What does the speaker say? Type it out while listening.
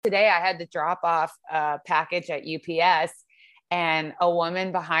Today I had to drop off a package at UPS and a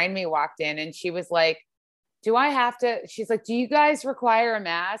woman behind me walked in and she was like, she's like, do you guys require a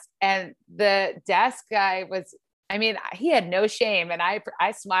mask? And the desk guy he had no shame. And I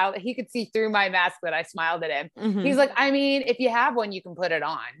smiled. He could see through my mask that I smiled at him. Mm-hmm. He's like, if you have one, you can put it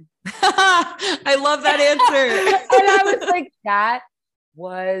on. I love that answer. And I was like, that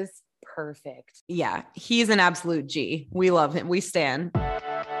was perfect. Yeah, he's an absolute G. We love him. We stan.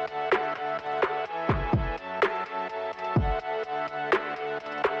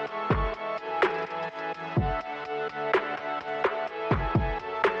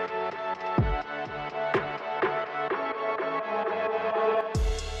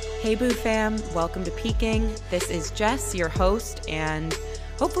 Hey Boo fam, welcome to Peaking. This is Jess, your host, and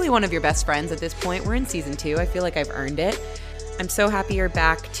hopefully one of your best friends at this point. We're in season 2. I feel like I've earned it. I'm so happy you're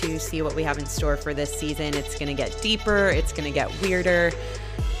back to see what we have in store for this season. It's going to get deeper. It's going to get weirder.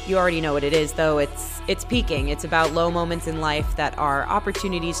 You already know what it is, though. It's Peaking. It's about low moments in life that are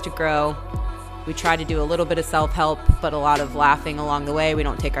opportunities to grow. We try to do a little bit of self-help, but a lot of laughing along the way. We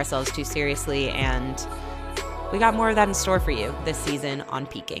don't take ourselves too seriously, and we got more of that in store for you this season on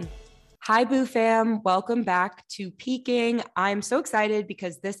Peaking. Hi, Boo fam. Welcome back to Peaking. I'm so excited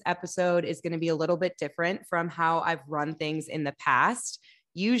because this episode is going to be a little bit different from how I've run things in the past.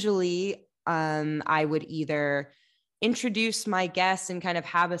 Usually, I would either introduce my guest and kind of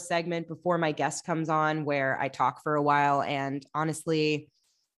have a segment before my guest comes on where I talk for a while. And honestly,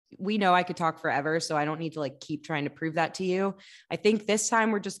 we know I could talk forever, so I don't need to keep trying to prove that to you. I think this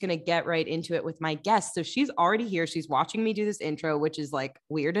time we're just going to get right into it with my guest. So she's already here. She's watching me do this intro, which is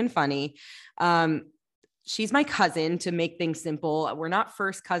weird and funny. She's my cousin, to make things simple. We're not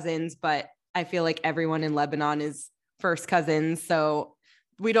first cousins, but I feel like everyone in Lebanon is first cousins. So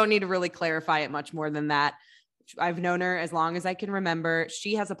we don't need to really clarify it much more than that. I've known her as long as I can remember.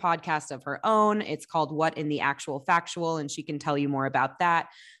 She has a podcast of her own. It's called What in the Actual Factual, and she can tell you more about that.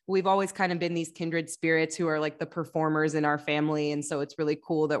 We've always kind of been these kindred spirits who are the performers in our family. And so it's really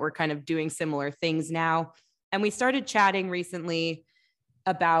cool that we're kind of doing similar things now. And we started chatting recently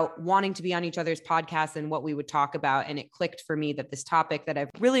about wanting to be on each other's podcasts and what we would talk about. And it clicked for me that this topic that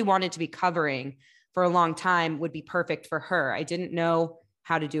I've really wanted to be covering for a long time would be perfect for her. I didn't know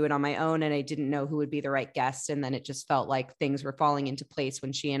how to do it on my own, and I didn't know who would be the right guest. And then it just felt like things were falling into place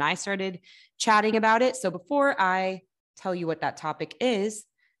when she and I started chatting about it. So before I tell you what that topic is,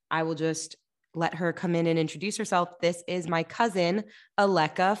 I will just let her come in and introduce herself. This is my cousin,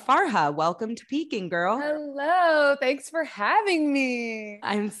 Aleka Farha. Welcome to Peaking, girl. Hello. Thanks for having me.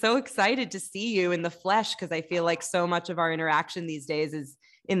 I'm so excited to see you in the flesh because I feel like so much of our interaction these days is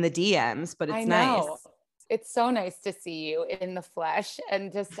in the DMs, but it's nice. It's so nice to see you in the flesh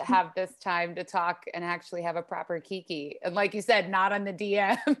and just to have this time to talk and actually have a proper kiki. And like you said, not on the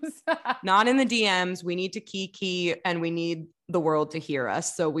DMs. Not in the DMs. We need to kiki and we need the world to hear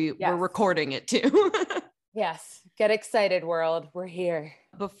us. So we're recording it too. Yes. Get excited, world. We're here.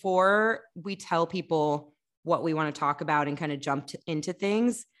 Before we tell people what we want to talk about and kind of jump into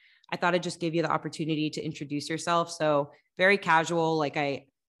things, I thought I'd just give you the opportunity to introduce yourself. So very casual.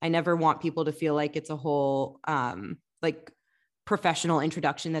 I never want people to feel like it's a whole professional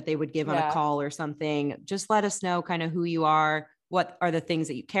introduction that they would give on a call or something. Just let us know kind of who you are, what are the things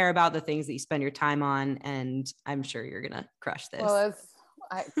that you care about, the things that you spend your time on, and I'm sure you're going to crush this. Well,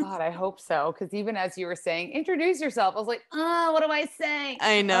 I hope so. Because even as you were saying, introduce yourself, I was like, what do I say?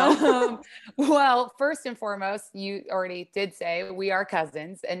 I know. Well, first and foremost, you already did say we are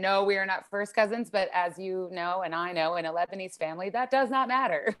cousins. And no, we are not first cousins. But as you know, and I know, in a Lebanese family, that does not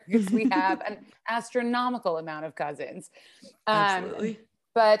matter because we have an astronomical amount of cousins. Absolutely.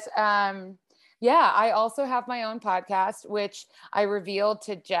 Yeah, I also have my own podcast, which I revealed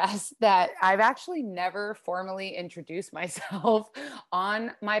to Jess that I've actually never formally introduced myself on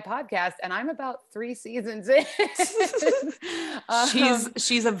my podcast, and I'm about 3 seasons in.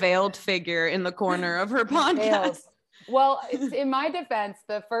 She's a veiled figure in the corner of her podcast. Well, in my defense,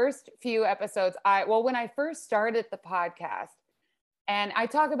 the first few episodes, when I first started the podcast, and I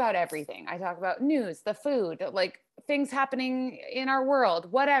talk about everything. I talk about news, the food, things happening in our world,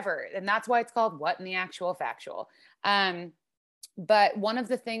 whatever. And that's why it's called What in the Actual Factual. But one of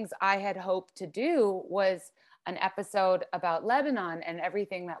the things I had hoped to do was an episode about Lebanon and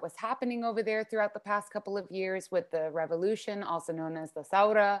everything that was happening over there throughout the past couple of years with the revolution, also known as the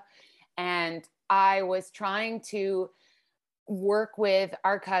Saura. And I was trying to work with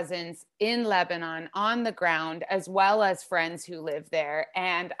our cousins in Lebanon on the ground, as well as friends who live there.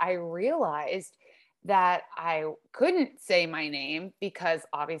 And I realized that I couldn't say my name because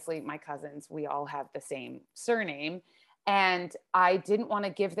obviously my cousins, we all have the same surname. And I didn't want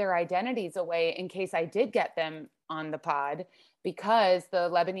to give their identities away in case I did get them on the pod, because the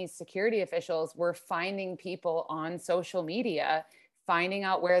Lebanese security officials were finding people on social media, finding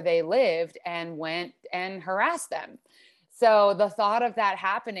out where they lived, and went and harassed them. So the thought of that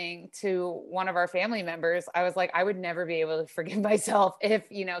happening to one of our family members, I was like, I would never be able to forgive myself if,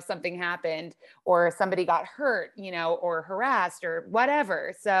 something happened or somebody got hurt, or harassed or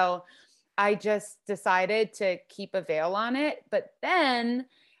whatever. So I just decided to keep a veil on it. But then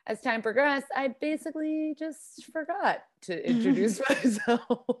as time progressed, I basically just forgot to introduce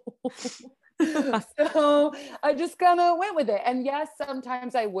myself. So I just kind of went with it. And yes,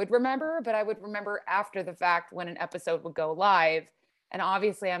 sometimes I would remember, but I would remember after the fact when an episode would go live. And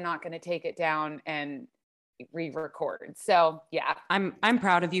obviously I'm not going to take it down and re-record. So yeah. I'm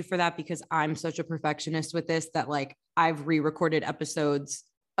proud of you for that, because I'm such a perfectionist with this that like I've re-recorded episodes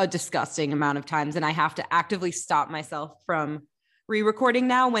a disgusting amount of times, and I have to actively stop myself from re-recording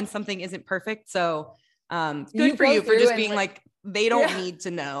now when something isn't perfect. So good for you for just being like, they don't need to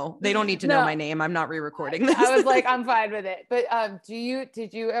know. They don't need to know my name. I'm not re-recording this. I was like, I'm fine with it. But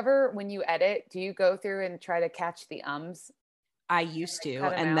did you ever, when you edit, do you go through and try to catch the ums? I used to,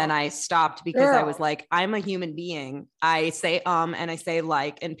 and then I stopped because I was like, I'm a human being. I say and I say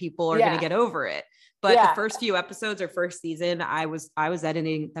like, and people are going to get over it. But the first few episodes or first season, I was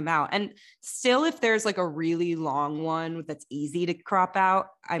editing them out. And still, if there's like a really long one that's easy to crop out,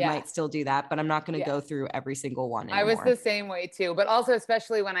 I might still do that, but I'm not going to go through every single one anymore. I was the same way too, but also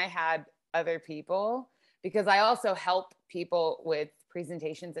especially when I had other people, because I also help people with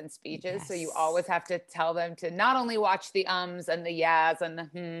presentations and speeches. Yes. So you always have to tell them to not only watch the ums and the yas and the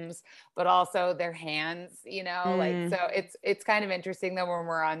hms, but also their hands, like, so it's kind of interesting though, when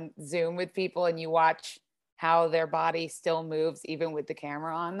we're on Zoom with people and you watch how their body still moves, even with the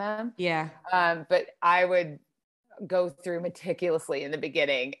camera on them. Yeah. But I would go through meticulously in the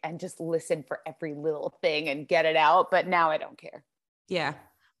beginning and just listen for every little thing and get it out. But now I don't care. Yeah.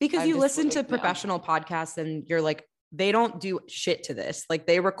 Because you listen to professional podcasts and you're like, they don't do shit to this. Like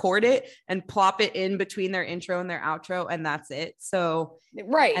they record it and plop it in between their intro and their outro, and that's it. So,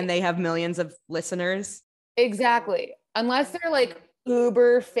 right. And they have millions of listeners. Exactly. Unless they're like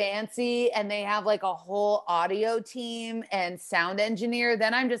uber fancy and they have like a whole audio team and sound engineer,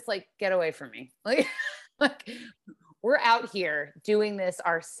 then I'm just like, get away from me. Like we're out here doing this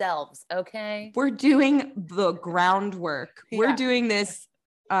ourselves. Okay. We're doing the groundwork. Yeah. We're doing this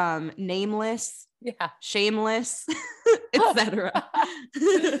nameless, shameless, etc.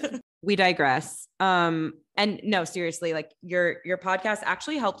 We digress. And no, seriously, like your podcast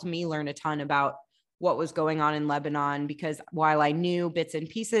actually helped me learn a ton about what was going on in Lebanon, because while I knew bits and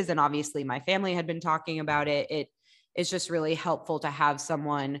pieces, and obviously my family had been talking about it, it's just really helpful to have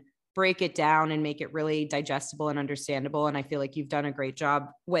someone break it down and make it really digestible and understandable. And I feel like you've done a great job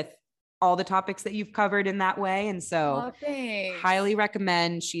with all the topics that you've covered in that way. And so highly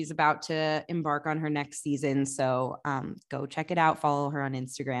recommend. She's about to embark on her next season. So go check it out. Follow her on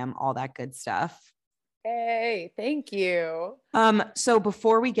Instagram, all that good stuff. Hey, thank you. So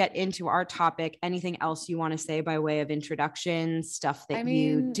before we get into our topic, anything else you want to say by way of introduction, stuff that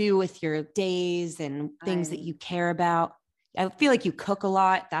you do with your days and things that you care about? I feel like you cook a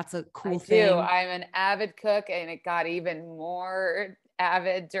lot. That's a cool thing. I do. I'm an avid cook, and it got even more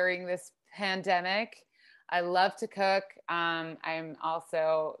avid during this pandemic. I love to cook. I'm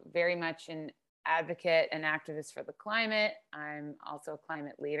also very much an advocate and activist for the climate. I'm also a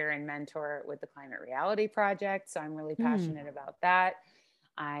climate leader and mentor with the Climate Reality Project. So I'm really passionate about that.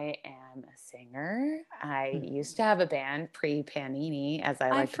 I am a singer. I used to have a band pre-Panini, as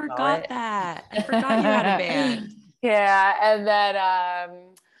I like to call it. I forgot you had a band. Yeah. And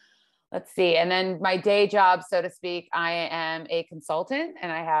then, let's see. And then my day job, so to speak, I am a consultant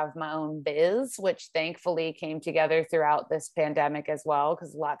and I have my own biz, which thankfully came together throughout this pandemic as well,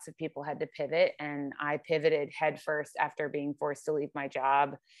 because lots of people had to pivot, and I pivoted headfirst after being forced to leave my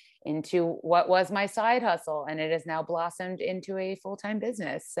job into what was my side hustle. And it has now blossomed into a full-time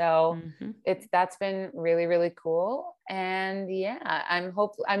business. So that's been really, really cool. And yeah,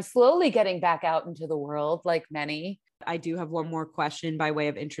 I'm slowly getting back out into the world, like many. I do have one more question by way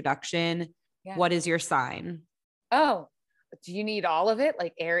of introduction. Yeah. What is your sign? Oh, do you need all of it?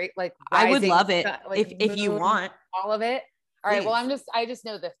 Like Aries, like I would love it if you want all of it. All right. Well, I just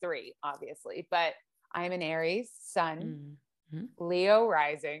know the three, obviously, but I'm an Aries sun, Leo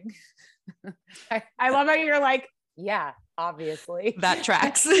rising. I love how you're like, yeah, obviously that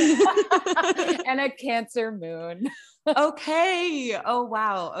tracks. And a Cancer moon. Okay. Oh,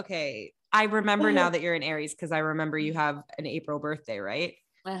 wow. Okay. I remember now that you're an Aries, because I remember you have an April birthday, right?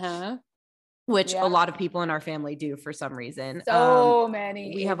 Uh-huh. which a lot of people in our family do for some reason. So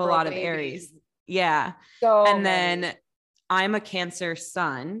many. We have a lot of Aries. Yeah. So and many. then I'm a Cancer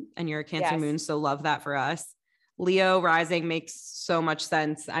sun and you're a Cancer Yes. moon. So love that for us. Leo rising makes so much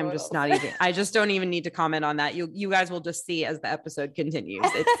sense. I'm just not even, I just don't even need to comment on that. You guys will just see as the episode continues.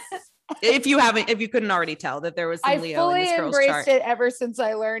 If you couldn't already tell that there was some Leo in this girl's chart. I fully embraced it ever since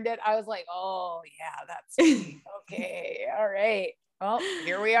I learned it. I was like, oh yeah, that's okay. All right. Well,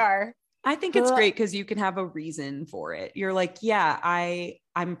 here we are. I think it's great because you can have a reason for it. You're like, yeah,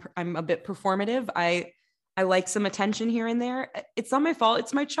 I'm a bit performative. I like some attention here and there. It's not my fault.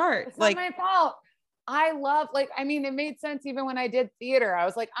 It's my chart. It's not my fault. I love, I mean, it made sense even when I did theater. I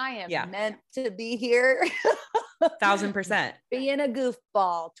was like, I am meant to be here. 1000%. Being a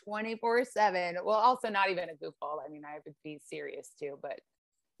goofball 24/7. Well, also not even a goofball. I mean, I would be serious too, but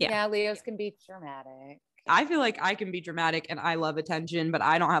yeah, Leos can be dramatic. I feel like I can be dramatic and I love attention, but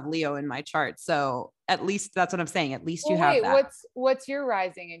I don't have Leo in my chart. So at least that's what I'm saying. At least you have that. What's your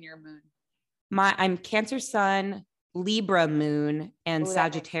rising and your moon? I'm Cancer sun, Libra moon, and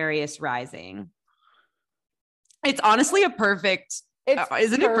Sagittarius rising. It's honestly a perfect.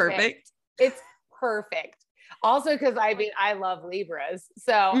 Isn't it perfect? It's perfect. Also, because I love Libras,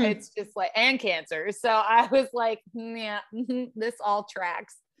 so it's just and Cancer. So I was like, yeah, this all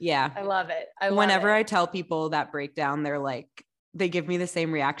tracks. Yeah, I love it. Whenever I tell people that breakdown, they're like, they give me the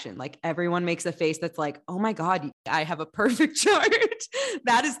same reaction. Like everyone makes a face that's like, oh my God, I have a perfect chart.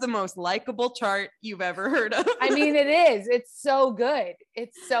 That is the most likable chart you've ever heard of. I mean, it is. It's so good.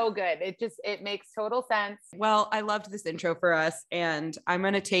 It's so good. It makes total sense. Well, I loved this intro for us and I'm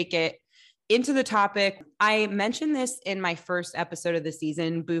going to take it into the topic. I mentioned this in my first episode of the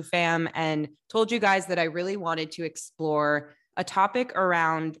season, Boo Fam, and told you guys that I really wanted to explore a topic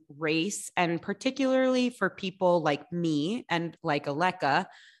around race, and particularly for people like me and like Aleka,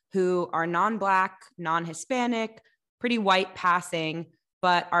 who are non-Black, non-Hispanic, pretty white passing,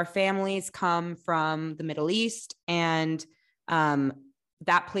 but our families come from the Middle East, and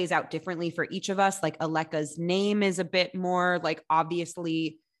that plays out differently for each of us. Like Aleka's name is a bit more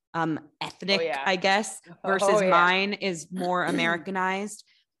obviously ethnic, I guess, versus mine is more Americanized,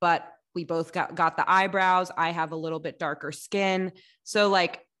 but we both got the eyebrows. I have a little bit darker skin. So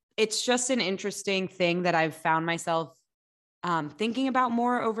it's just an interesting thing that I've found myself thinking about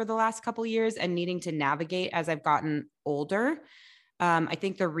more over the last couple of years and needing to navigate as I've gotten older. I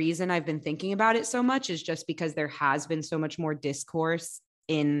think the reason I've been thinking about it so much is just because there has been so much more discourse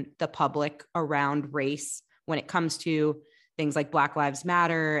in the public around race when it comes to things like Black Lives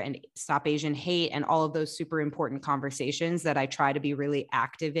Matter and Stop Asian Hate and all of those super important conversations that I try to be really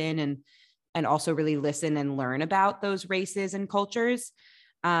active in and also really listen and learn about those races and cultures.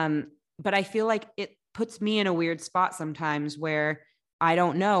 But I feel like it puts me in a weird spot sometimes where I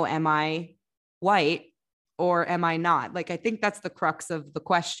don't know, am I white or am I not? I think that's the crux of the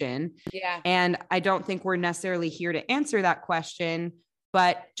question. Yeah. And I don't think we're necessarily here to answer that question,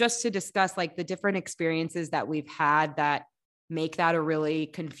 but just to discuss the different experiences that we've had that make that a really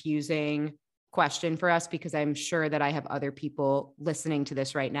confusing question for us, because I'm sure that I have other people listening to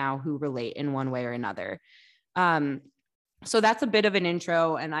this right now who relate in one way or another. So that's a bit of an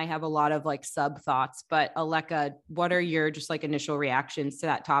intro and I have a lot of sub thoughts, but Aleka, what are your just initial reactions to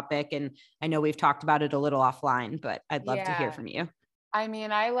that topic? And I know we've talked about it a little offline, but I'd love to hear from you. I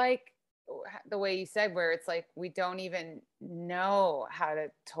mean, I like the way you said, where it's we don't even know how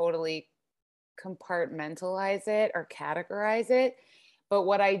to totally compartmentalize it or categorize it. But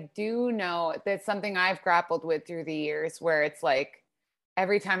what I do know, that's something I've grappled with through the years, where it's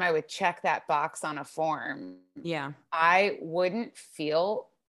every time I would check that box on a form, I wouldn't feel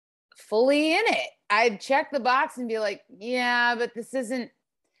fully in it. I'd check the box and be like, yeah, but this isn't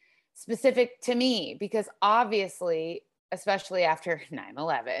specific to me, because obviously, especially after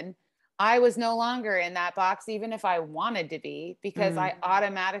 9/11, I was no longer in that box, even if I wanted to be, because I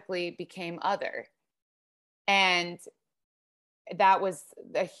automatically became other. And that was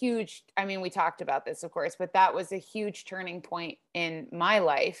a huge, we talked about this, of course, but that was a huge turning point in my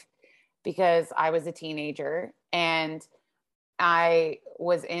life, because I was a teenager and I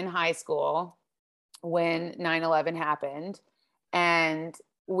was in high school when 9/11 happened. And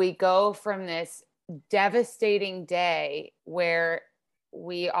we go from this devastating day where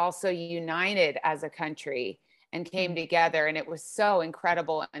we also united as a country and came together, and it was so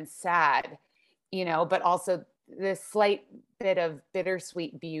incredible and sad, but also this slight bit of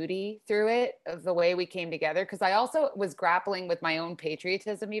bittersweet beauty through it, of the way we came together. Because I also was grappling with my own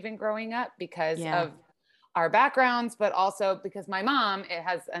patriotism even growing up, because of our backgrounds, but also because my mom, it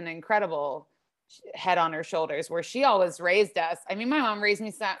has an incredible head on her shoulders, where she always raised us. I mean, my mom raised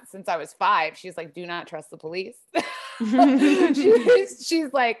me since I was 5. She's like, do not trust the police.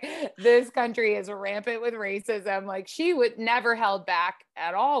 she's like, this country is rampant with racism. Like, she would never held back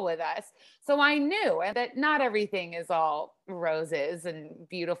at all with us. So I knew that not everything is all roses and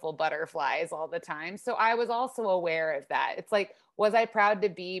beautiful butterflies all the time. So I was also aware of that. It's like, was I proud to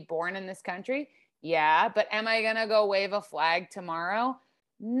be born in this country? Yeah. But am I going to go wave a flag tomorrow?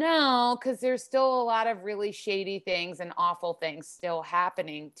 No, because there's still a lot of really shady things and awful things still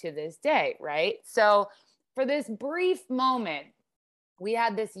happening to this day, right? So for this brief moment, we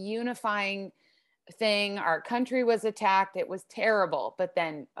had this unifying thing. Our country was attacked. It was terrible. But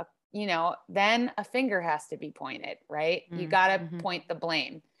then, then a finger has to be pointed, right? You got to point the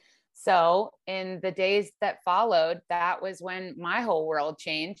blame. So in the days that followed, that was when my whole world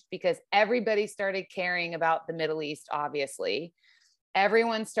changed, because everybody started caring about the Middle East, obviously.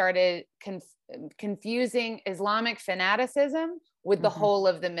 Everyone started confusing Islamic fanaticism with the whole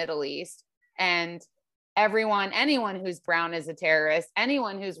of the Middle East. And anyone who's brown is a terrorist.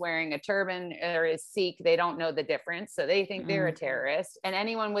 Anyone who's wearing a turban or is Sikh, they don't know the difference. So they think they're a terrorist. And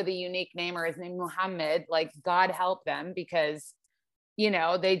anyone with a unique name or his name Muhammad, like, God help them, because,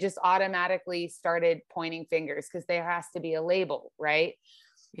 they just automatically started pointing fingers because there has to be a label, right?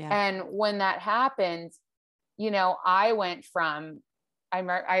 Yeah. And when that happened, I went from,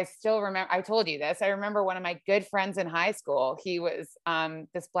 I still remember, I told you this. I remember one of my good friends in high school. He was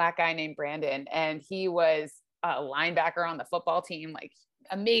this Black guy named Brandon, and he was a linebacker on the football team, like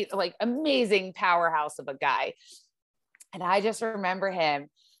amazing powerhouse of a guy. And I just remember him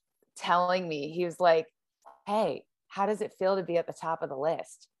telling me, he was like, hey, how does it feel to be at the top of the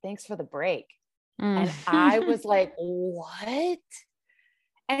list? Thanks for the break. And I was like, what?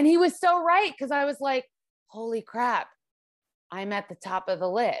 And he was so right. Cause I was like, holy crap, I'm at the top of the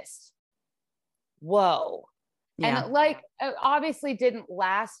list. Whoa. Yeah. And it obviously didn't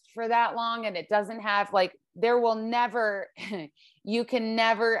last for that long. And it doesn't have there will never,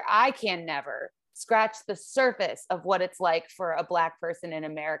 I can never scratch the surface of what it's like for a Black person in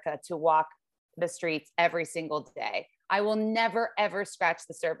America to walk the streets every single day. I will never, ever scratch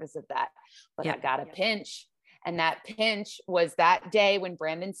the surface of that. But I got a pinch. And that pinch was that day when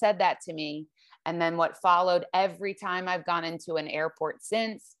Brandon said that to me. And then what followed every time I've gone into an airport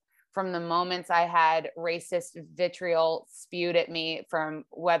since, from the moments I had racist vitriol spewed at me from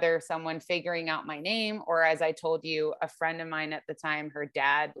whether someone figuring out my name, or, as I told you, a friend of mine at the time, her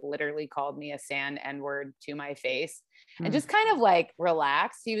dad literally called me a sand N-word to my face and just kind of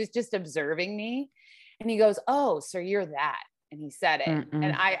relaxed. He was just observing me and he goes, oh, so you're that. And he said it.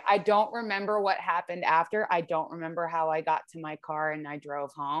 And I don't remember what happened after. I don't remember how I got to my car and I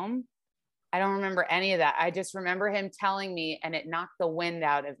drove home. I don't remember any of that. I just remember him telling me, and it knocked the wind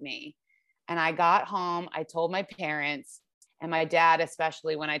out of me. And I got home, I told my parents, and my dad,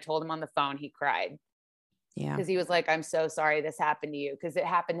 especially when I told him on the phone, he cried. Yeah. Because he was like, I'm so sorry this happened to you. Because it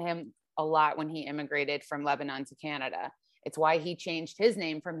happened to him a lot when he immigrated from Lebanon to Canada. It's why he changed his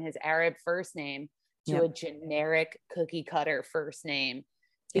name from his Arab first name to a generic cookie cutter first name,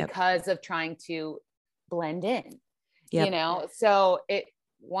 because of trying to blend in, So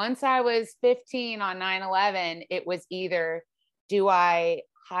once I was 15 on 9/11, it was either, do I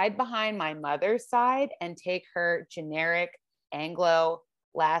hide behind my mother's side and take her generic Anglo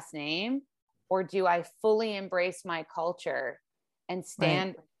last name, or do I fully embrace my culture and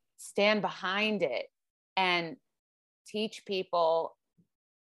stand behind it and teach people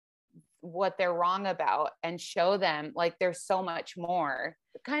what they're wrong about and show them there's so much more?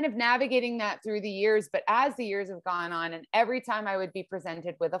 Kind of navigating that through the years. But as the years have gone on, and every time I would be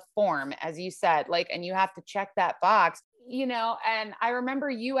presented with a form, as you said, and you have to check that box, and I remember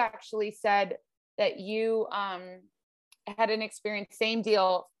you actually said that you had an experience, same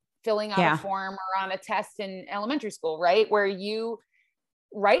deal, filling out a form or on a test in elementary school, right? Where you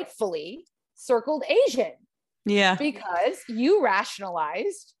rightfully circled Asian. Yeah. Because you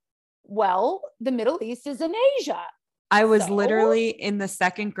rationalized, well, the Middle East is in Asia. I was literally in the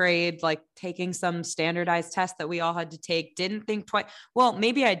second grade, taking some standardized test that we all had to take. Didn't think twice. Well,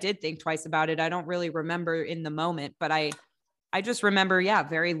 maybe I did think twice about it. I don't really remember in the moment, but I just remember,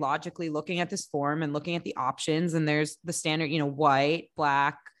 very logically looking at this form and looking at the options. And there's the standard, white,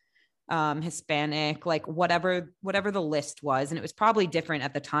 Black, Hispanic, whatever the list was. And it was probably different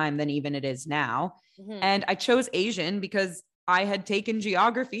at the time than even it is now. And I chose Asian because I had taken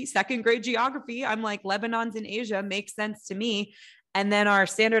geography, second grade geography. I'm like, Lebanon's in Asia, makes sense to me. And then our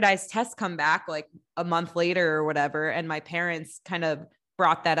standardized tests come back a month later or whatever. And my parents kind of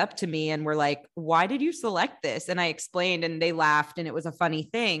brought that up to me and were like, why did you select this? And I explained and they laughed and it was a funny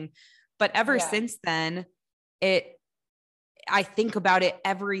thing. But ever since then, I think about it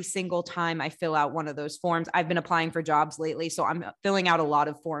every single time I fill out one of those forms. I've been applying for jobs lately, so I'm filling out a lot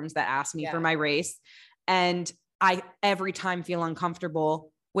of forms that ask me for my race. And I every time feel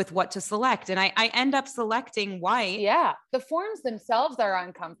uncomfortable with what to select. And I end up selecting white. Yeah. The forms themselves are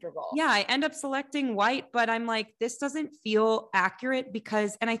uncomfortable. Yeah. I end up selecting white, but I'm like, this doesn't feel accurate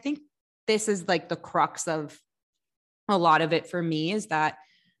because, and I think this is like the crux of a lot of it for me, is that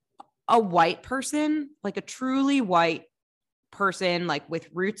a white person, like a truly white person, like with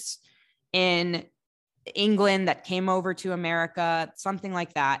roots in England that came over to America, something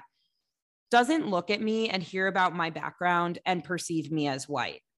like that, doesn't look at me and hear about my background and perceive me as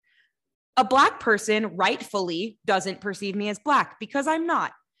white. A Black person rightfully doesn't perceive me as Black because I'm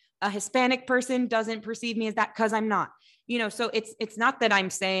not. A Hispanic person doesn't perceive me as that because I'm not. You know, so it's not that I'm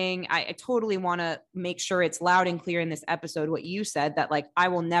saying, I totally want to make sure it's loud and clear in this episode what you said, that like I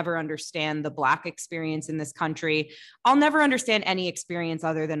will never understand the Black experience in this country. I'll never understand any experience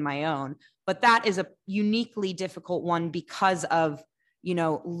other than my own. But that is a uniquely difficult one because of, you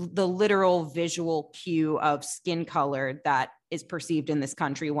know, the literal visual cue of skin color that is perceived in this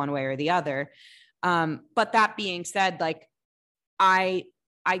country one way or the other. But that being said, like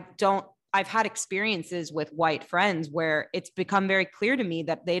I've had experiences with white friends where it's become very clear to me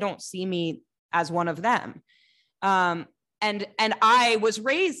that they don't see me as one of them. And I was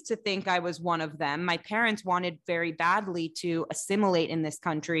raised to think I was one of them. My parents wanted very badly to assimilate in this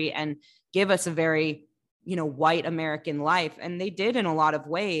country and give us a very, you know, white American life. And they did in a lot of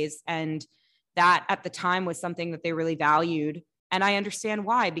ways. And that at the time was something that they really valued. And I understand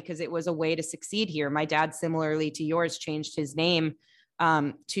why, because it was a way to succeed here. My dad, similarly to yours, changed his name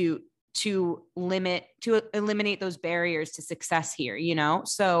to eliminate those barriers to success here, you know?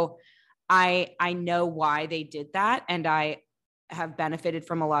 So I know why they did that. And I have benefited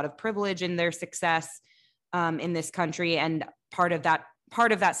from a lot of privilege in their success in this country. And part of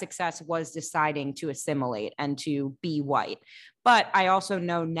that success was deciding to assimilate and to be white. But I also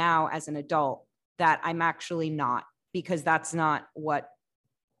know now as an adult that I'm actually not, because that's not what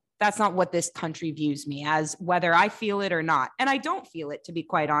this country views me as, whether I feel it or not. And I don't feel it, to be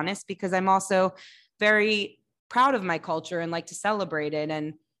quite honest, because I'm also very proud of my culture and like to celebrate it.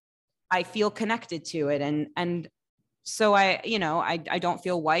 And I feel connected to it. And so I don't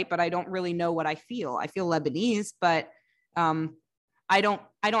feel white, but I don't really know what I feel. I feel Lebanese, but I don't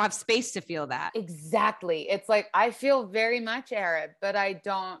have space to feel that. Exactly. It's like, I feel very much Arab, but I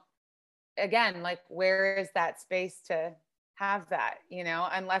don't, again, like, where is that space to have that, you know,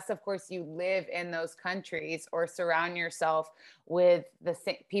 unless of course you live in those countries or surround yourself with the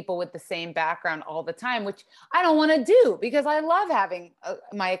people with the same background all the time, which I don't want to do because I love having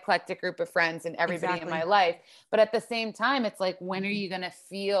my eclectic group of friends and everybody in my life. But at the same time, it's like, when are you going to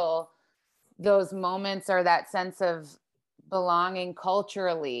feel those moments or that sense of belonging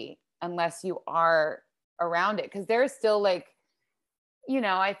culturally unless you are around it? Because there's still, like, you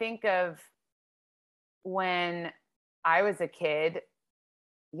know, I think of when I was a kid,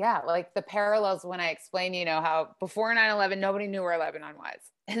 yeah, like the parallels when I explain, you know, how before 9/11, nobody knew where Lebanon was.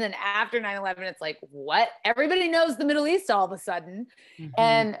 And then after 9/11, it's like, what? Everybody knows the Middle East all of a sudden.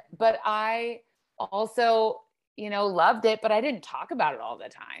 Mm-hmm. But I also, you know, loved it, but I didn't talk about it all the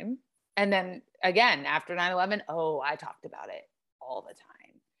time. And then again, after 9/11, I talked about it all the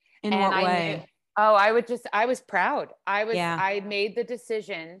time. In what way? I was proud. I made the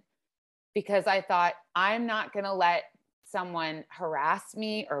decision because I thought, I'm not going to let someone harass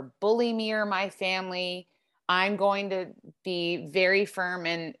me or bully me or my family. I'm going to be very firm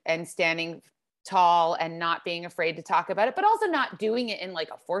and standing tall and not being afraid to talk about it, but also not doing it in like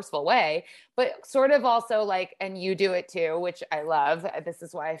a forceful way, but sort of also like, and you do it too, which I love. This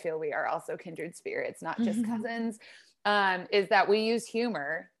is why I feel we are also kindred spirits, not just cousins, is that we use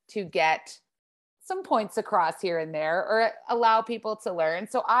humor to get some points across here and there or allow people to learn.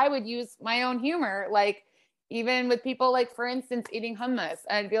 So I would use my own humor, like even with people, like for instance, eating hummus,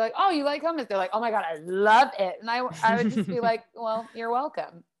 I'd be like, oh, you like hummus? They're like, oh my God, I love it. And I would just be like, well, you're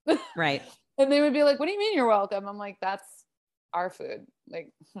welcome. Right. And they would be like, what do you mean you're welcome? I'm like, that's our food.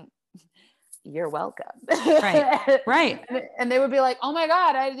 Like, you're welcome. Right. Right. And they would be like, oh my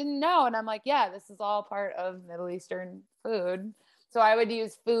God, I didn't know. And I'm like, yeah, this is all part of Middle Eastern food. So I would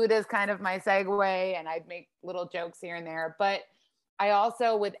use food as kind of my segue, and I'd make little jokes here and there. But I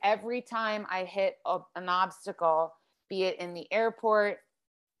also, with every time I hit an obstacle, be it in the airport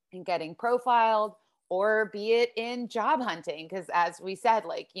and getting profiled, or be it in job hunting, because as we said,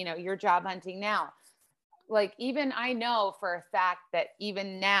 like, you know, you're job hunting now. Like, even I know for a fact that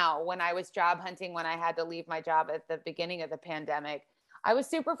even now, when I was job hunting, when I had to leave my job at the beginning of the pandemic, I was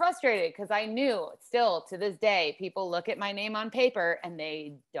super frustrated because I knew still to this day, people look at my name on paper and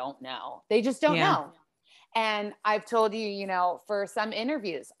they don't know. They just don't know. And I've told you, you know, for some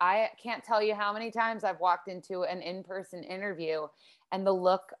interviews, I can't tell you how many times I've walked into an in-person interview and the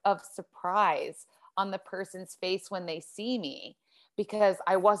look of surprise on the person's face when they see me, because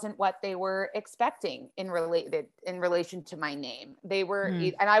I wasn't what they were expecting in relation to my name. They were,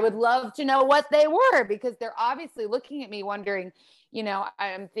 and I would love to know what they were, because they're obviously looking at me wondering, you know,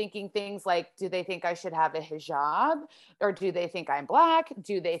 I'm thinking things like, do they think I should have a hijab? Or do they think I'm Black?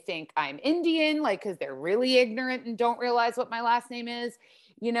 Do they think I'm Indian? Like, cause they're really ignorant and don't realize what my last name is.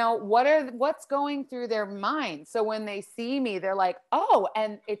 You know, what's going through their mind? So when they see me, they're like, oh,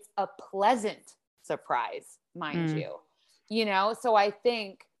 and it's a pleasant surprise, mind you. You know, so I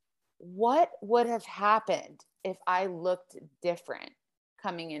think, what would have happened if I looked different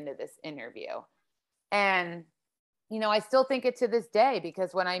coming into this interview? And, you know, I still think it to this day,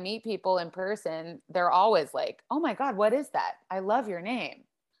 because when I meet people in person, they're always like, oh my God, what is that? I love your name.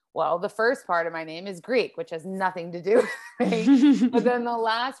 Well, the first part of my name is Greek, which has nothing to do with me. But then the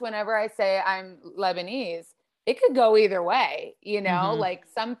last, whenever I say I'm Lebanese, it could go either way, you know, like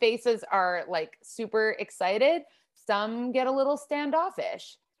some faces are like super excited. Some get a little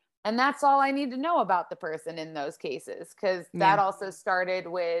standoffish. And that's all I need to know about the person in those cases. Because that also started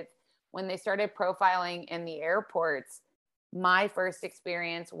with when they started profiling in the airports. My first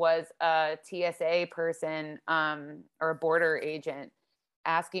experience was a TSA person or a border agent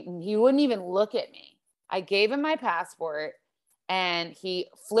asking, he wouldn't even look at me. I gave him my passport and he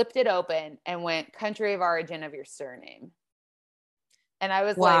flipped it open and went, country of origin of your surname. And I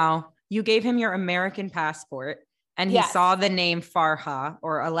was like, wow, you gave him your American passport. And he saw the name Farha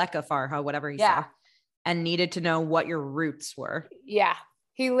or Aleka Farha, whatever he saw, and needed to know what your roots were. Yeah.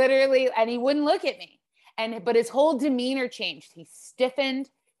 He literally, and he wouldn't look at me. But his whole demeanor changed. He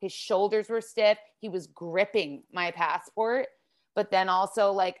stiffened, his shoulders were stiff. He was gripping my passport. But then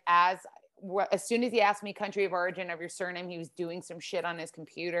also, like, as soon as he asked me country of origin of your surname, he was doing some shit on his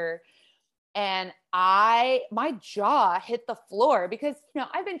computer. And my jaw hit the floor, because, you know,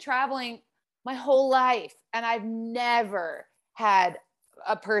 I've been traveling my whole life and I've never had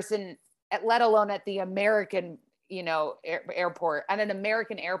a person, let alone at the American, you know, airport, at an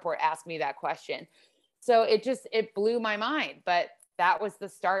American airport, ask me that question. So it blew my mind, but that was the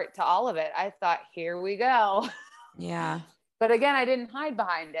start to all of it. I thought, here we go. Yeah. But again, I didn't hide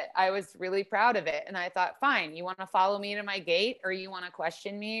behind it. I was really proud of it. And I thought, fine, you want to follow me to my gate, or you want to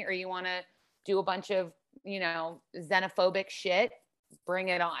question me, or you want to do a bunch of, you know, xenophobic shit, bring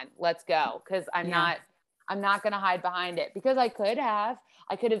it on. Let's go. Cause I'm not going to hide behind it, because I could have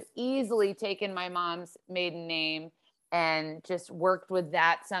easily taken my mom's maiden name and just worked with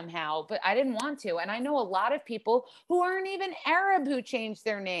that somehow, but I didn't want to. And I know a lot of people who aren't even Arab who changed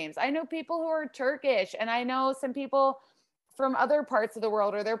their names. I know people who are Turkish, and I know some people from other parts of the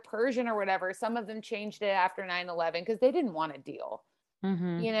world, or they're Persian or whatever. Some of them changed it after 9/11 because they didn't want to deal,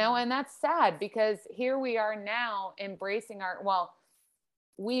 you know, and that's sad, because here we are now embracing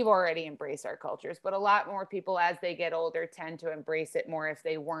we've already embraced our cultures, but a lot more people as they get older tend to embrace it more if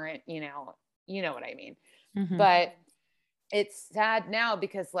they weren't, you know what I mean? But it's sad now,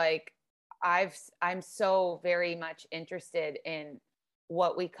 because like I'm so very much interested in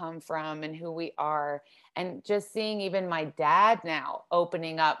what we come from and who we are. And just seeing even my dad now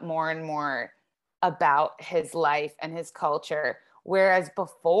opening up more and more about his life and his culture. Whereas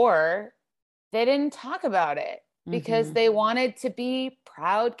before they didn't talk about it, because they wanted to be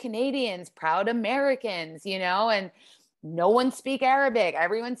proud Canadians, proud Americans, you know, and no one speak Arabic.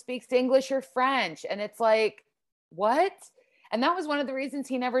 Everyone speaks English or French. And it's like, what? And that was one of the reasons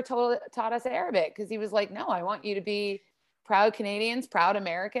he never taught us Arabic, because he was like, no, I want you to be proud Canadians, proud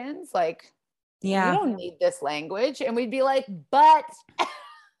Americans. Like, you don't need this language. And we'd be like, but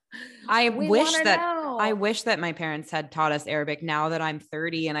I wish that my parents had taught us Arabic. Now that I'm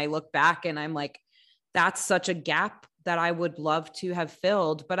 30 and I look back and I'm like, that's such a gap that I would love to have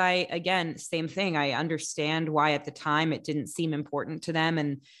filled. But again, same thing. I understand why at the time it didn't seem important to them.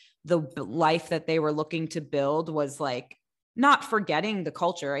 And the life that they were looking to build was like, not forgetting the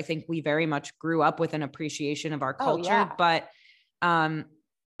culture. I think we very much grew up with an appreciation of our culture, but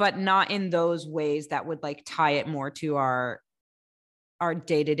not in those ways that would like tie it more to our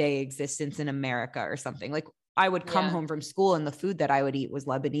day-to-day existence in America or something. Like, I would come home from school and the food that I would eat was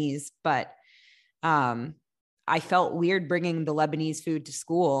Lebanese, but I felt weird bringing the Lebanese food to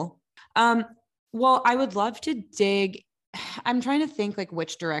school. Well, I would love to dig. I'm trying to think like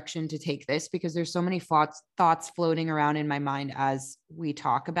which direction to take this, because there's so many thoughts floating around in my mind as we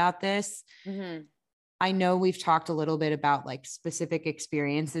talk about this. I know we've talked a little bit about like specific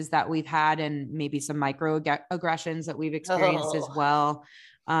experiences that we've had and maybe some microaggressions that we've experienced as well,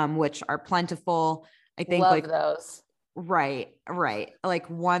 which are plentiful. I think love like those. Right. Like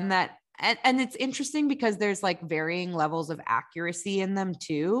one that, and it's interesting because there's like varying levels of accuracy in them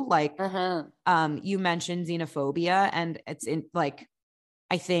too. Like, you mentioned xenophobia, and it's in like,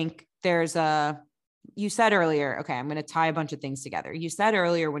 I think you said earlier, okay, I'm going to tie a bunch of things together. You said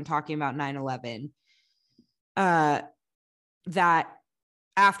earlier when talking about 9/11, that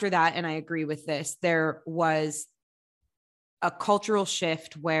after that, and I agree with this, there was a cultural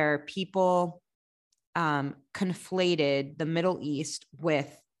shift where people conflated the Middle East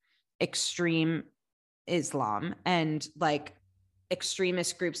with extreme Islam and like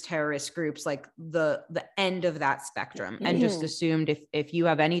extremist groups, terrorist groups, like the end of that spectrum, and just assumed if you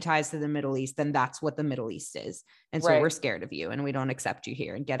have any ties to the Middle East, then that's what the Middle East is. And so we're scared of you and we don't accept you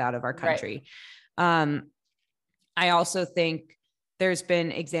here and get out of our country. I also think there's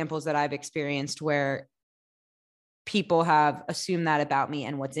been examples that I've experienced where people have assumed that about me.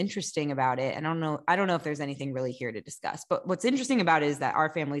 And what's interesting about it, and I don't know if there's anything really here to discuss, but what's interesting about it is that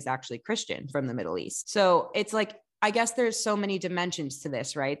our family is actually Christian from the Middle East. So it's like, I guess there's so many dimensions to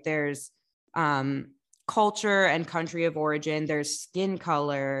this, right? There's culture and country of origin, there's skin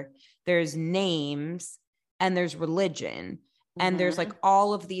color, there's names, and there's religion. And there's like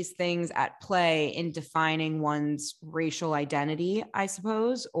all of these things at play in defining one's racial identity, I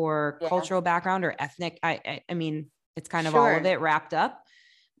suppose, or cultural background or ethnic. I mean, it's kind of all of it wrapped up.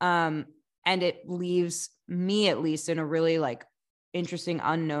 And it leaves me, at least, in a really like interesting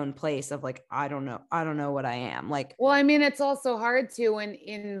unknown place of like, I don't know what I am. Like, well, I mean, it's also hard to,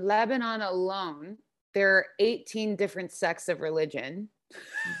 in Lebanon alone, there are 18 different sects of religion.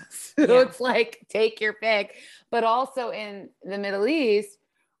 So it's like, take your pick. But also in the Middle East,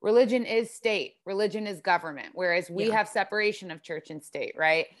 religion is state, religion is government, whereas we have separation of church and state,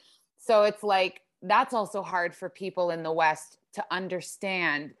 right? So it's like, that's also hard for people in the West to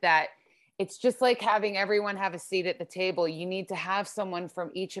understand, that it's just like having everyone have a seat at the table. You need to have someone from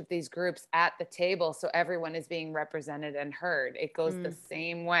each of these groups at the table so everyone is being represented and heard. It goes the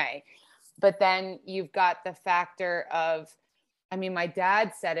same way. But then you've got the factor of, I mean, my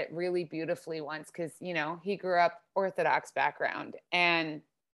dad said it really beautifully once, because, you know, he grew up Orthodox background,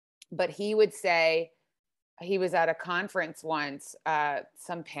 but he would say, he was at a conference once,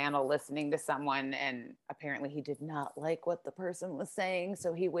 some panel listening to someone, and apparently he did not like what the person was saying.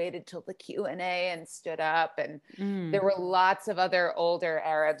 So he waited till the Q&A and stood up, and there were lots of other older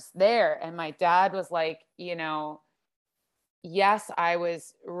Arabs there. And my dad was like, you know, yes, I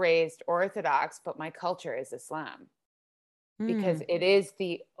was raised Orthodox, but my culture is Islam. Because it is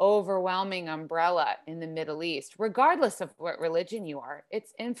the overwhelming umbrella in the Middle East, regardless of what religion you are.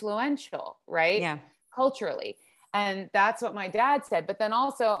 It's influential, right? Yeah. Culturally. And that's what my dad said. But then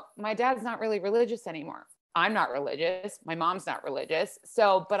also, my dad's not really religious anymore. I'm not religious. My mom's not religious.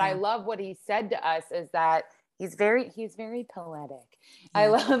 So, but I love what he said to us, is that he's very poetic. I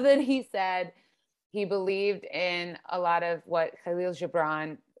love that he said he believed in a lot of what Khalil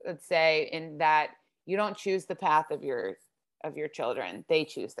Gibran would say, in that you don't choose the path of your children, they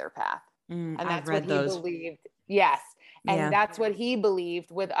choose their path. And that's what he believed. Yes. And that's what he believed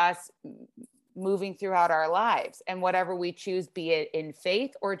with us moving throughout our lives, and whatever we choose, be it in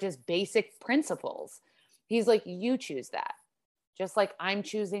faith or just basic principles. He's like, you choose that, just like I'm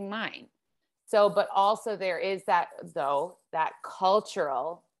choosing mine. So, but also there is that, though, that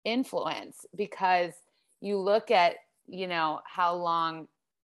cultural influence, because you look at, you know, how long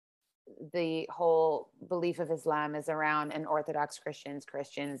the whole belief of Islam is around, and Orthodox Christians,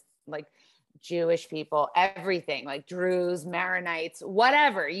 like Jewish people, everything, like Druze, Maronites,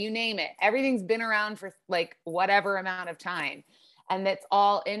 whatever, you name it. Everything's been around for like whatever amount of time. And that's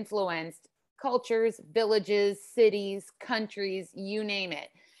all influenced cultures, villages, cities, countries, you name it.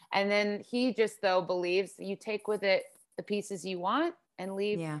 And then he just, though, believes you take with it the pieces you want and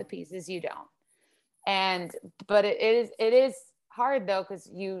leave the pieces you don't. But it is hard, though, because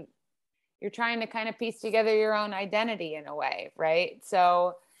you're trying to kind of piece together your own identity in a way, right?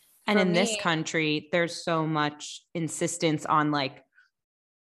 So, and in this country, there's so much insistence on like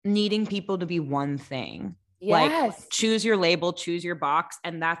needing people to be one thing. Like, choose your label, choose your box,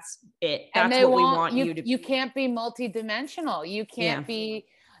 and that's it. That's what we want you to be. You can't be multidimensional. You can't be,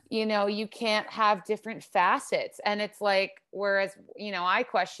 you know, you can't have different facets. And it's like, whereas, you know, I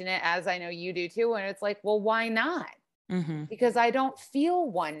question it, as I know you do too. And it's like, well, why not? Because I don't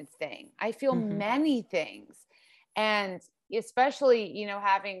feel one thing. I feel many things. And especially, you know,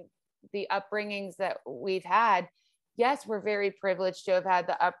 having the upbringings that we've had, yes, we're very privileged to have had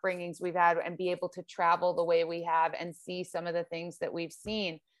the upbringings we've had and be able to travel the way we have and see some of the things that we've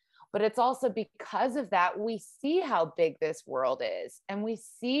seen. But it's also because of that, we see how big this world is and we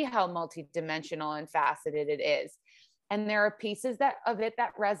see how multidimensional and faceted it is. And there are pieces of it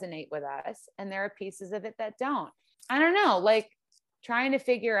that resonate with us, and there are pieces of it that don't. I don't know, like trying to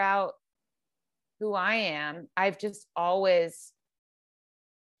figure out who I am. I've always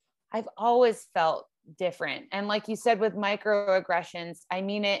felt different. And like you said, with microaggressions, I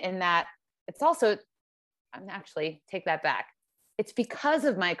mean it in that it's also, I'm actually take that back. It's because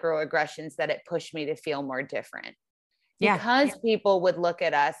of microaggressions that it pushed me to feel more different. Because people would look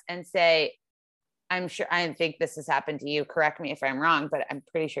at us and say, I'm sure, I think this has happened to you. Correct me if I'm wrong, but I'm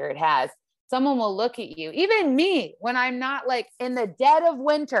pretty sure it has. Someone will look at you, even me, when I'm not like in the dead of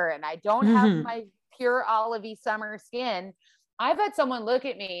winter and I don't have my pure olivey summer skin. I've had someone look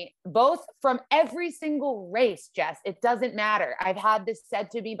at me, both from every single race, Jess. It doesn't matter. I've had this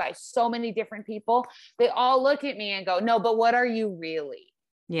said to me by so many different people. They all look at me and go, no, but what are you really?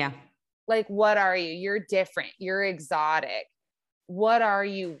 Yeah. Like, what are you? You're different. You're exotic. What are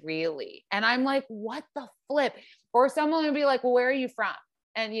you really? And I'm like, what the flip? Or someone would be like, well, where are you from?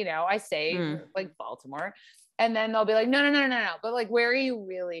 And, you know, I say like Baltimore, and then they'll be like, no. But like, where are you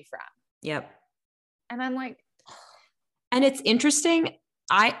really from? Yep. And I'm like, and it's interesting.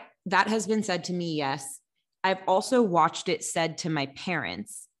 That has been said to me. Yes. I've also watched it said to my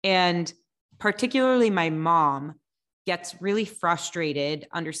parents, and particularly my mom gets really frustrated,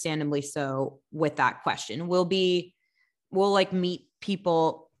 understandably so, with that question. We'll like meet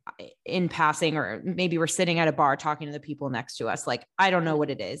people in passing, or maybe we're sitting at a bar talking to the people next to us. Like, I don't know what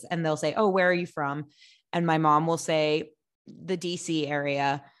it is. And they'll say, oh, where are you from? And my mom will say the DC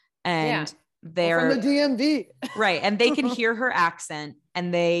area. And they're from the DMV. Right. And they can hear her accent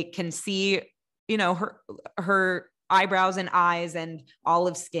and they can see, you know, her eyebrows and eyes and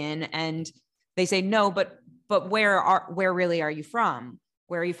olive skin. And they say, no, but where really are you from?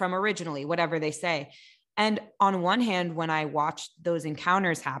 Where are you from originally? Whatever they say. And on one hand, when I watched those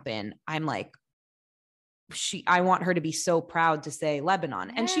encounters happen, I'm like, I want her to be so proud to say Lebanon.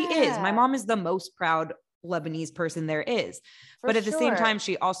 Yeah. And she is. My mom is the most proud Lebanese person there is. But at the same time,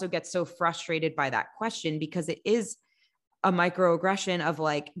 she also gets so frustrated by that question, because it is a microaggression of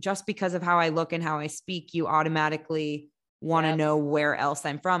like, just because of how I look and how I speak, you automatically want to know where else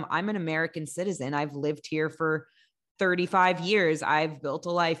I'm from. I'm an American citizen. I've lived here for 35 years. I've built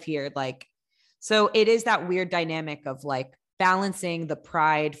a life here. Like, so it is that weird dynamic of like balancing the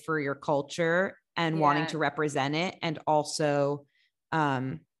pride for your culture and wanting to represent it, and also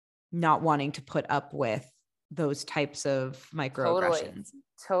not wanting to put up with those types of microaggressions.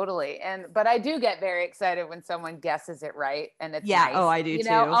 Totally. But I do get very excited when someone guesses it right. And it's nice. Oh, I do too.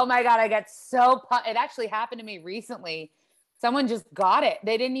 Oh my God, I get so it actually happened to me recently. Someone just got it.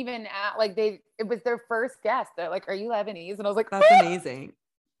 They didn't even it was their first guess. They're like, are you Lebanese? And I was like, that's amazing.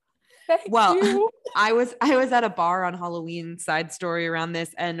 Well, I was at a bar on Halloween, side story around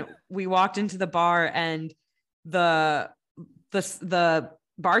this, and we walked into the bar, and the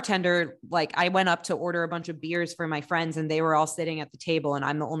bartender, like, I went up to order a bunch of beers for my friends, and they were all sitting at the table, and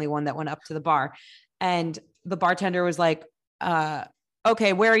I'm the only one that went up to the bar. And the bartender was like,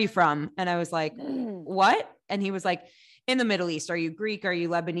 okay, where are you from? And I was like, what? And he was like, in the Middle East. Are you Greek? Are you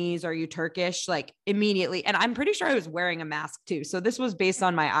Lebanese? Are you Turkish? Like, immediately. And I'm pretty sure I was wearing a mask too. So this was based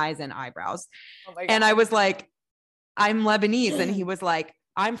on my eyes and eyebrows. Oh my God. And I was like, I'm Lebanese. And he was like,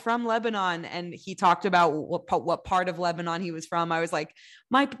 I'm from Lebanon. And he talked about what part of Lebanon he was from. I was like,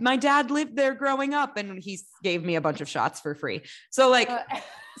 my dad lived there growing up, and he gave me a bunch of shots for free. So like,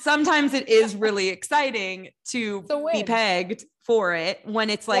 sometimes it is really exciting to be pegged for it when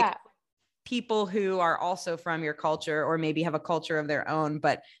it's like, people who are also from your culture, or maybe have a culture of their own.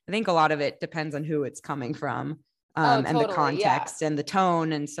 But I think a lot of it depends on who it's coming from, and the context and the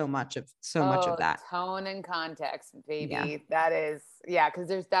tone, and so much of that. Tone and context, baby. Yeah. That is, because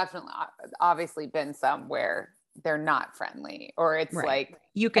there's definitely obviously been some where they're not friendly, or it's like,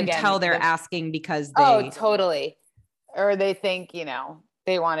 you can tell they're asking because totally. Or they think,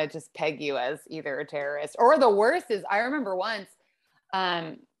 they want to just peg you as either a terrorist, or the worst is, I remember once,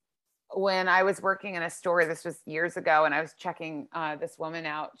 when I was working in a store, this was years ago, and I was checking this woman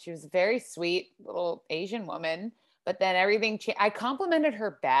out. She was a very sweet little Asian woman, but then everything changed. I complimented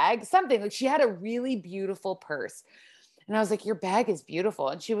her bag, something like she had a really beautiful purse. And I was like, your bag is beautiful.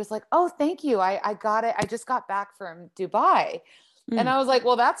 And she was like, oh, thank you. I got it. I just got back from Dubai. And I was like,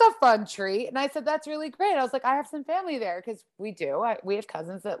 well, that's a fun treat. And I said, that's really great. I was like, I have some family there, because we do. We have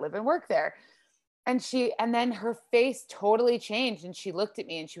cousins that live and work there. And then her face totally changed. And she looked at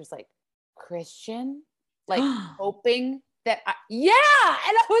me and she was like, Christian? like hoping that yeah.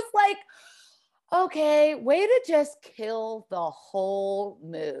 And I was like, okay, way to just kill the whole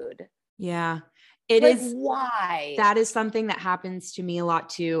mood. Yeah. It like, is. Why? That is something that happens to me a lot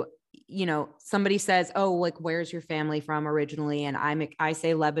too. You know, somebody says, oh, like, where's your family from originally? And I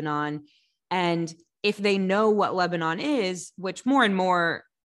say Lebanon. And if they know what Lebanon is, which more and more,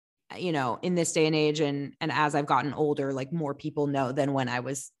 you know, in this day and age, and as I've gotten older, like more people know than when I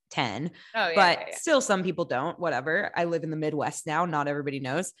was 10, but still some people don't, whatever. I live in the Midwest now. Not everybody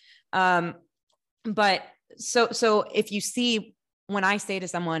knows. But so if you see, when I say to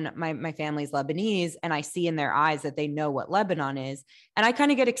someone, my family's Lebanese, and I see in their eyes that they know what Lebanon is, and I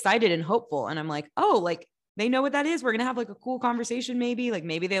kind of get excited and hopeful. And I'm like, oh, like they know what that is. We're going to have like a cool conversation. Maybe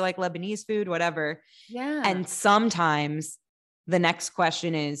they like Lebanese food, whatever. Yeah. And sometimes the next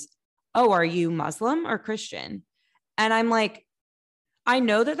question is, oh, are you Muslim or Christian? And I'm like, I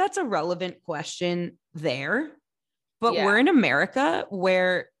know that that's a relevant question there, but we're in America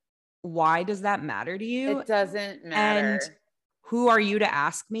where why does that matter to you? It doesn't matter. And who are you to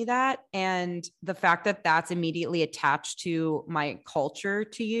ask me that? And the fact that that's immediately attached to my culture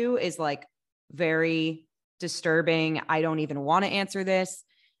to you is like very disturbing. I don't even want to answer this.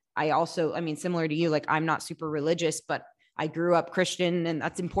 I mean, similar to you, like I'm not super religious, but I grew up Christian and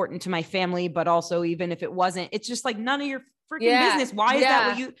that's important to my family. But also, even if it wasn't, it's just like none of your freaking business.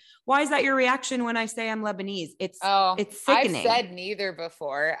 Why is that your reaction when I say I'm Lebanese? It's sickening. I've said neither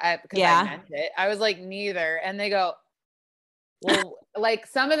before because I meant it. I was like, neither. And they go, well, like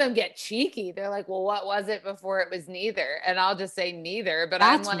some of them get cheeky. They're like, well, what was it before it was neither? And I'll just say neither. But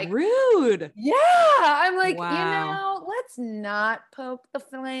that's I'm like, rude. Yeah. I'm like, let's not poke the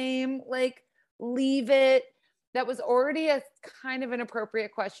flame. Like, leave it. That was already a kind of an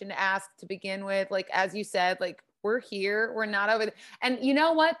appropriate question to ask to begin with. Like, as you said, like, we're here, we're not over there. And you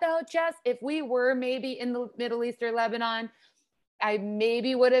know what though, Jess, if we were maybe in the Middle East or Lebanon, I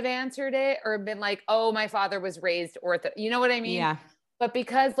maybe would have answered it or been like, oh, my father was raised Orthodox. You know what I mean? Yeah. But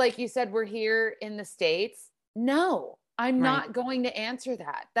because like you said, we're here in the States. No, I'm not going to answer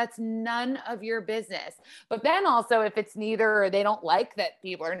that. That's none of your business. But then also if it's neither, or they don't like that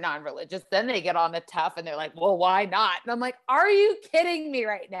people are non-religious, then they get on the tough and they're like, well, why not? And I'm like, are you kidding me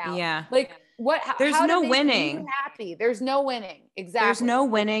right now? Yeah. Like what? There's no winning. Happy. There's no winning. Exactly. There's no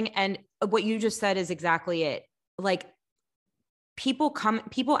winning. And what you just said is exactly it. Like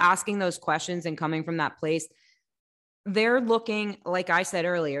people asking those questions and coming from that place, they're looking, like I said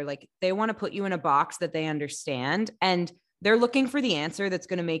earlier, like they want to put you in a box that they understand, and they're looking for the answer that's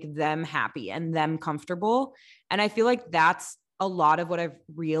going to make them happy and them comfortable. And I feel like that's a lot of what I've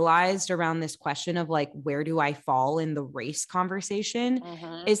realized around this question of like, where do I fall in the race conversation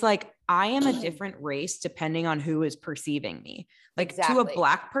is like, I am a different race depending on who is perceiving me. Like to a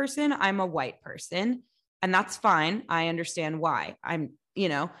Black person, I'm a white person, and that's fine. I understand why. I'm, you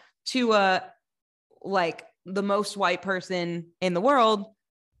know, to a like the most white person in the world,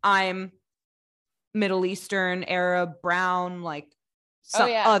 I'm Middle Eastern, Arab, brown, like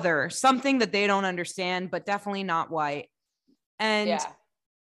other, something that they don't understand, but definitely not white. And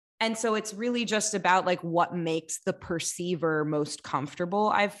so it's really just about like what makes the perceiver most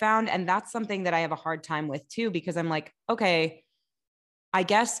comfortable, I've found. And that's something that I have a hard time with too, because I'm like, okay, I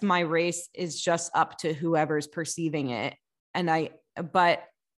guess my race is just up to whoever's perceiving it. But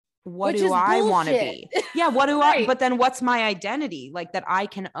what do I want to be? Yeah. What do I, but then what's my identity like that I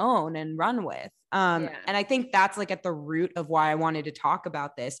can own and run with? And I think that's like at the root of why I wanted to talk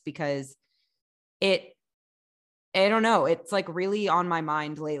about this, because I don't know. It's like really on my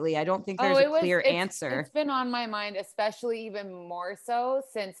mind lately. I don't think there's a clear answer. It's been on my mind, especially even more so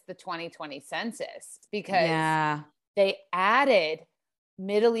since the 2020 census, because they added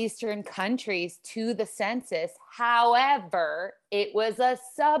Middle Eastern countries to the census. However, it was a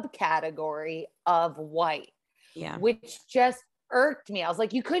subcategory of white, which just irked me. I was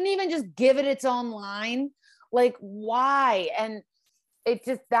like, you couldn't even just give it its own line. Like, why? And it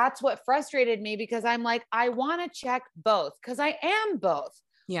just, that's what frustrated me, because I'm like, I want to check both, because I am both.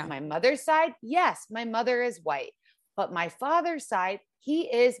 Yeah. My mother's side, yes, my mother is white, but my father's side, he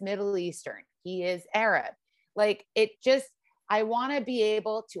is Middle Eastern. He is Arab. Like, it just, I want to be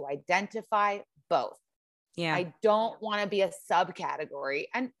able to identify both. Yeah. I don't want to be a subcategory.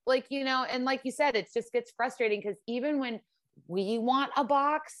 And like, you know, and like you said, it just gets frustrating because even when we want a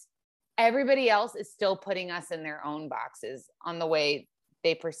box, everybody else is still putting us in their own boxes on the way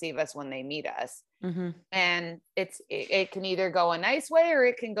they perceive us when they meet us. And it can either go a nice way or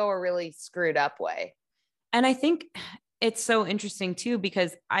it can go a really screwed up way. And I think it's so interesting too,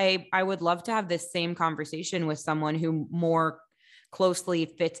 because I would love to have this same conversation with someone who more closely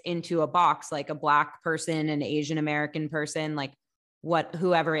fits into a box, like a Black person, an Asian American person, like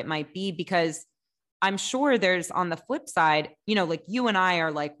whoever it might be, because I'm sure there's on the flip side, you know, like you and I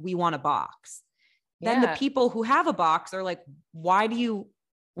are like, we want a box. Then the people who have a box are like, why do you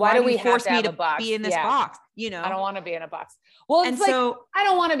force me to be in this box? You know, I don't want to be in a box. Well, it's I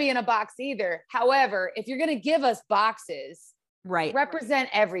don't want to be in a box either. However, if you're going to give us boxes, right, represent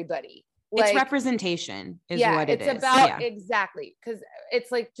everybody. It's representation is what it is. It's about exactly. Cause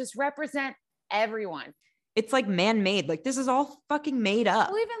it's like, just represent everyone. It's like man-made. Like this is all fucking made up.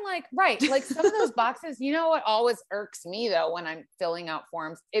 Well, even like, right. Like some of those boxes, you know what always irks me though, when I'm filling out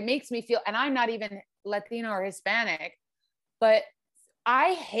forms, it makes me feel, and I'm not even Latino or Hispanic, but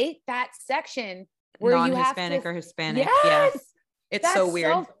I hate that section where you have non-Hispanic or Hispanic. Yes. Yeah. It's so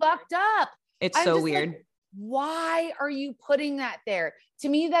weird. So fucked up. It's so weird. Like, why are you putting that there? To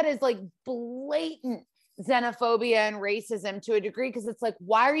me, that is like blatant xenophobia and racism to a degree. Cause it's like,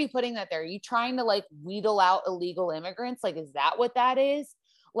 why are you putting that there? Are you trying to like wheedle out illegal immigrants? Like, is that what that is?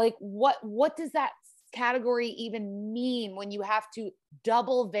 Like, what does that category even mean when you have to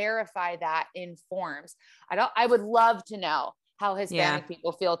double verify that in forms? I would love to know how Hispanic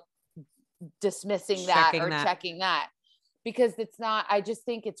people feel dismissing that or checking that, because it's not, I just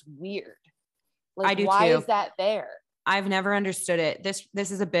think it's weird. Like, I do why too. is that there? I've never understood it. This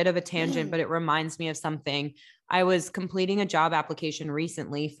is a bit of a tangent, but it reminds me of something. I was completing a job application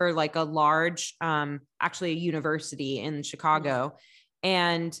recently for like a large, actually a university in Chicago.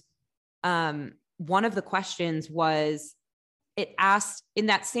 And one of the questions was, it asked in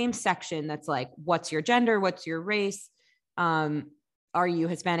that same section that's like, what's your gender? What's your race? Are you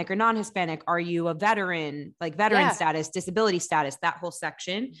Hispanic or non-Hispanic? Are you a veteran, like veteran status, disability status, that whole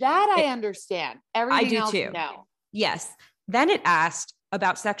section? That I understand. Everything I do else, too. No. Yes. Then it asked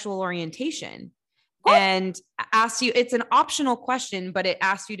about sexual orientation and asked you, it's an optional question, but it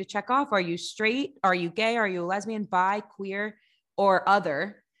asks you to check off. Are you straight? Are you gay? Are you a lesbian, bi, queer, or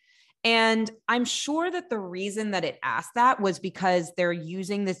other? And I'm sure that the reason that it asked that was because they're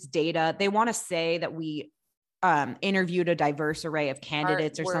using this data. They want to say that we interviewed a diverse array of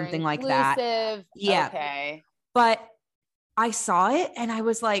candidates or something like that. Yeah. Okay. But I saw it and I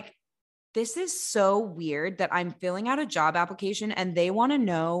was like, this is so weird that I'm filling out a job application and they want to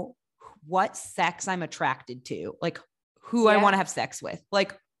know what sex I'm attracted to, like who I want to have sex with.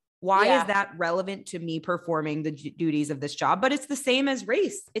 Like, why is that relevant to me performing the duties of this job? But it's the same as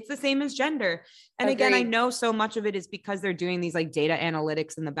race. It's the same as gender. And again, I know so much of it is because they're doing these like data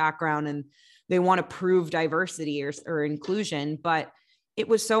analytics in the background and they want to prove diversity or inclusion, but it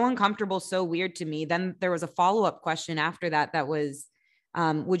was so uncomfortable, so weird to me. Then there was a follow-up question after that. That was,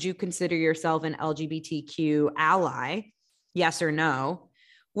 would you consider yourself an LGBTQ ally? Yes or no?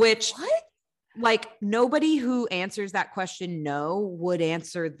 Which like nobody who answers that question no would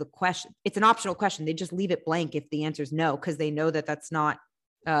answer the question. It's an optional question. They just leave it blank if the answer is no, because they know that that's not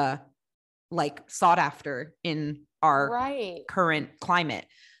like sought after in our current climate.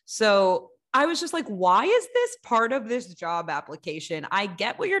 So I was just like, why is this part of this job application? I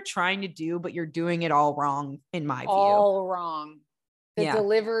get what you're trying to do, but you're doing it all wrong in my view. All wrong. The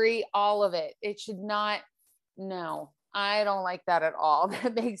delivery, all of it. It should not. No, I don't like that at all.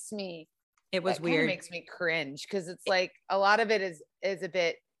 That makes me. It was weird. It makes me cringe because it's like a lot of it is a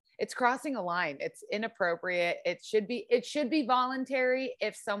bit. It's crossing a line. It's inappropriate. It should be voluntary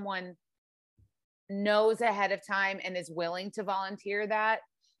if someone knows ahead of time and is willing to volunteer that.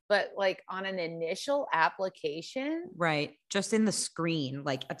 But like on an initial application, right? Just in the screen,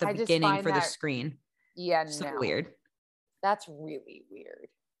 like at the beginning for the screen. Yeah, so weird. That's really weird.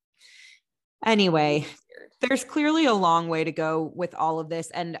 Anyway, there's clearly a long way to go with all of this.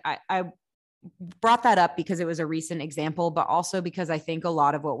 And I brought that up because it was a recent example, but also because I think a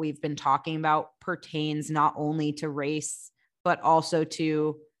lot of what we've been talking about pertains not only to race, but also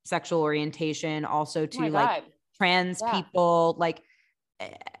to sexual orientation, also to trans people, like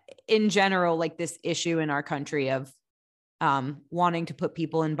in general, like this issue in our country of wanting to put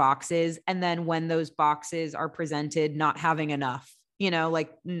people in boxes. And then when those boxes are presented, not having enough,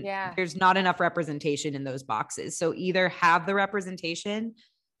 like there's not enough representation in those boxes. So either have the representation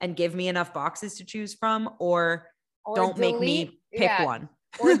and give me enough boxes to choose from, or don't make me pick one.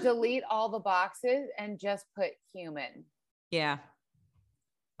 Or delete all the boxes and just put human. Yeah.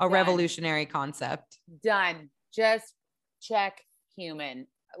 Revolutionary concept. Done. Just check human.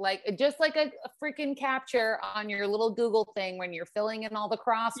 Like just like a freaking capture on your little Google thing when you're filling in all the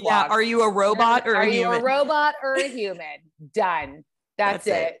crosswalks. Yeah. Are you a robot or a human? Are you a robot or a human? Done. That's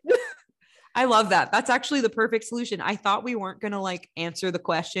it. I love that. That's actually the perfect solution. I thought we weren't going to like answer the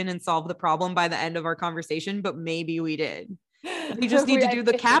question and solve the problem by the end of our conversation, but maybe we did. You just need to do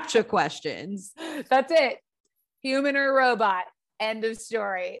the CAPTCHA questions. That's it. Human or robot. End of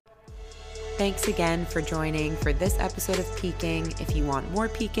story. Thanks again for joining for this episode of Peaking. If you want more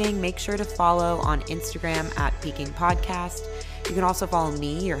Peaking, make sure to follow on Instagram at Peaking Podcast. You can also follow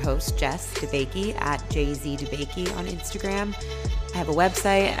me, your host, Jess DeBakey, at JZDeBakey on Instagram. I have a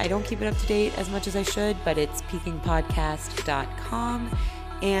website. I don't keep it up to date as much as I should, but it's peakingpodcast.com.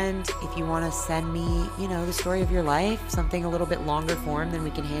 And if you want to send me, the story of your life, something a little bit longer form than we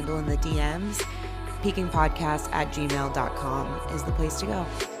can handle in the DMs, peakingpodcast@gmail.com is the place to go.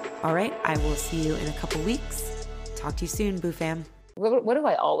 All right, I will see you in a couple weeks. Talk to you soon, Boo Fam. What do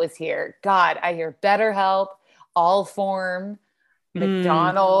I always hear? God, I hear BetterHelp, Allform,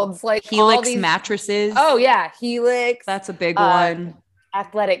 McDonald's, like Helix all these mattresses. Oh yeah, Helix. That's a big one.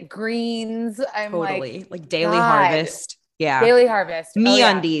 Athletic Greens. I'm totally like Daily Harvest. Yeah. Daily Harvest.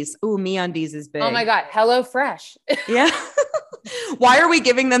 MeUndies. Oh, MeUndies is big. Oh my God. HelloFresh. Yeah. Why are we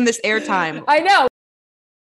giving them this airtime? I know.